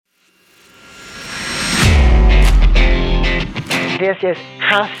this is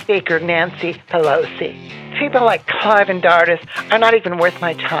House Speaker Nancy Pelosi. People like Clive and Dardis are not even worth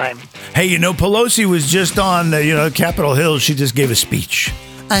my time. Hey, Pelosi was just on, Capitol Hill. She just gave a speech.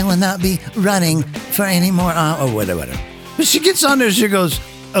 I will not be running for any more, or whatever. But she gets on there, she goes,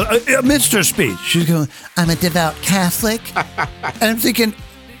 amidst her speech, she's going, I'm a devout Catholic. And I'm thinking,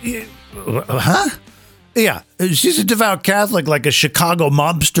 huh? Yeah, she's a devout Catholic, like a Chicago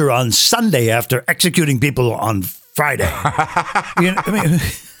mobster on Sunday after executing people on Friday.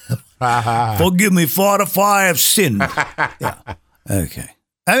 Forgive me, Father, for I have sinned. Yeah, okay.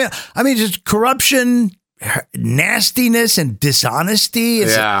 I mean, just corruption, nastiness, and dishonesty.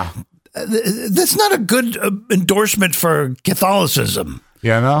 That's not a good endorsement for Catholicism.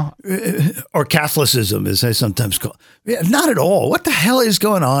 Or Catholicism, as I sometimes call it. Not at all. What the hell is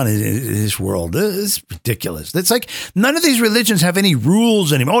going on in this world? It's ridiculous. It's like none of these religions have any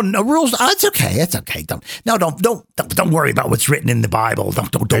rules anymore. Oh, no rules. Oh, it's okay. It's okay. Don't worry about what's written in the Bible.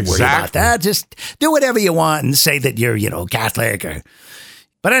 Don't worry about that. Just do whatever you want and say that you're, Catholic.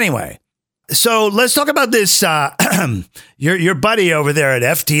 But anyway, so let's talk about this. Your buddy over there at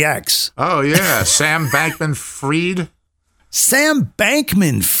FTX. Oh yeah, Sam Bankman-Fried. Sam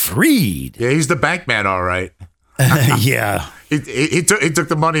Bankman-Fried. Yeah, he's the bank man, all right. Yeah. He took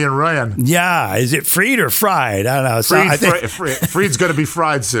the money and ran. Yeah. Is it Fried or fried? I don't know. So Fried's going to be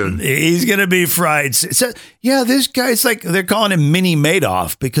fried soon. He's going to be fried. So, yeah, this guy's like, they're calling him Mini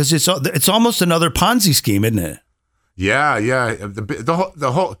Madoff because it's almost another Ponzi scheme, isn't it? Yeah.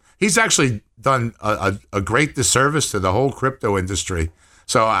 The whole he's actually done a great disservice to the whole crypto industry.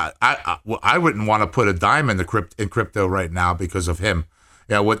 So I wouldn't want to put a dime in crypto right now because of him.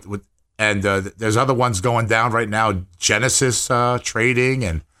 Yeah, there's other ones going down right now. Genesis trading,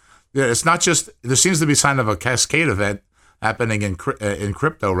 and it's not just. There seems to be sign of a cascade event happening in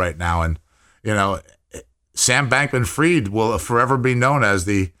crypto right now, and Sam Bankman-Fried will forever be known as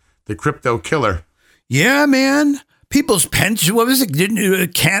the crypto killer. Yeah, man. People's pension, what was it? Didn't you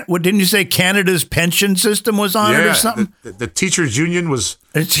say Canada's pension system was on it or something? The teachers union was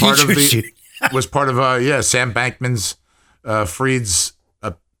part of Sam Bankman's Fried's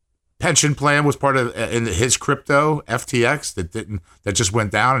pension plan was part of in his crypto FTX that just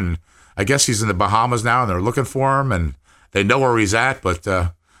went down, and I guess he's in the Bahamas now and they're looking for him and they know where he's at, but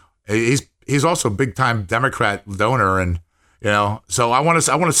he's also a big time Democrat donor, and so I want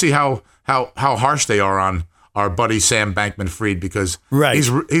to see how harsh they are on our buddy Sam Bankman-Fried, because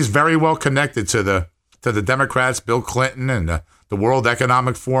he's very well connected to the Democrats, Bill Clinton, and the World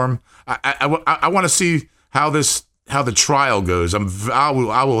Economic Forum. I want to see how the trial goes. I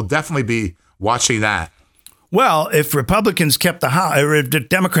will definitely be watching that. Well, if Republicans kept the House, or if the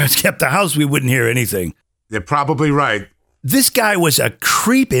Democrats kept the House, we wouldn't hear anything. They're probably right. This guy was a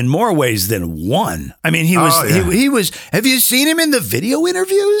creep in more ways than one. I mean, he was. Have you seen him in the video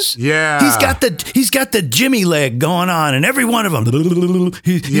interviews? Yeah, he's got the Jimmy leg going on, and every one of them,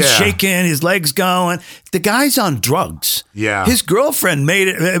 he's shaking, his legs going. The guy's on drugs. Yeah, his girlfriend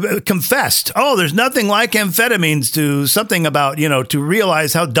confessed. Oh, there's nothing like amphetamines to something about to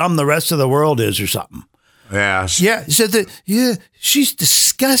realize how dumb the rest of the world is or something. Yeah. Yeah. So she's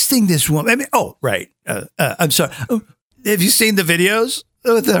disgusting. This woman. I mean, right. I'm sorry. Have you seen the videos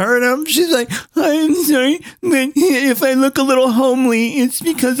with her and him? She's like, I'm sorry, but if I look a little homely, it's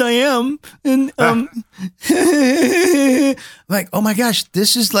because I am. And like, oh my gosh,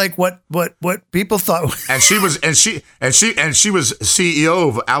 this is like what people thought. And she was CEO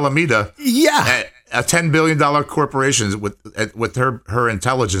of Alameda. Yeah. A $10 billion corporation with her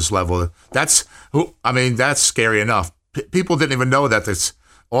intelligence level. That's scary enough. People didn't even know that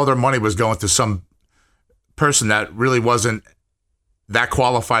all their money was going to some person that really wasn't that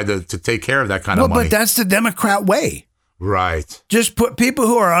qualified to take care of that kind of money. But that's the Democrat way. Right. Just put people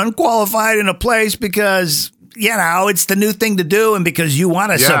who are unqualified in a place because, it's the new thing to do and because you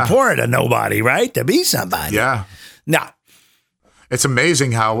want to support a nobody, right? To be somebody. Yeah. No. It's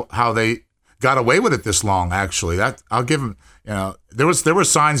amazing how they got away with it this long, actually. That I'll give them, there were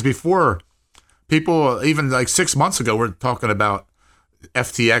signs before. People, even like 6 months ago, were talking about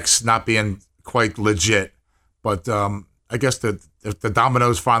FTX not being quite legit. But I guess the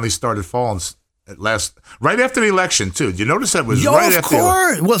dominoes finally started falling right after the election, too. Did you notice that was right after? Of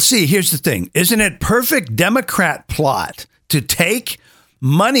course. Well, see, here's the thing. Isn't it perfect Democrat plot to take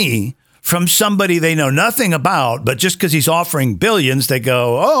money from somebody they know nothing about, but just because he's offering billions, they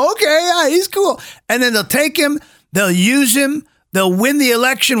go, oh, okay, yeah, he's cool. And then they'll take him, they'll use him, they'll win the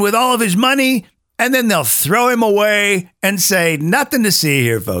election with all of his money, and then they'll throw him away and say, nothing to see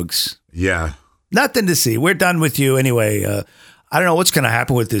here, folks. Yeah. Nothing to see. We're done with you anyway. I don't know what's going to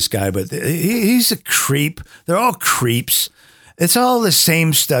happen with this guy, but he's a creep. They're all creeps. It's all the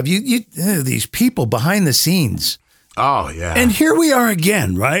same stuff. These people behind the scenes. Oh, yeah. And here we are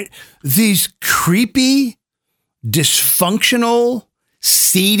again, right? These creepy, dysfunctional,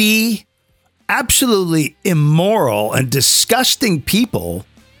 seedy, absolutely immoral and disgusting people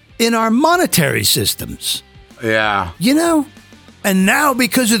in our monetary systems. Yeah. And now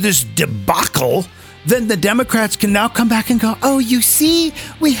because of this debacle, then the Democrats can now come back and go, oh, you see,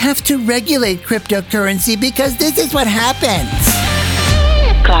 we have to regulate cryptocurrency because this is what happens.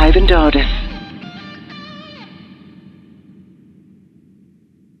 Clive and Otis.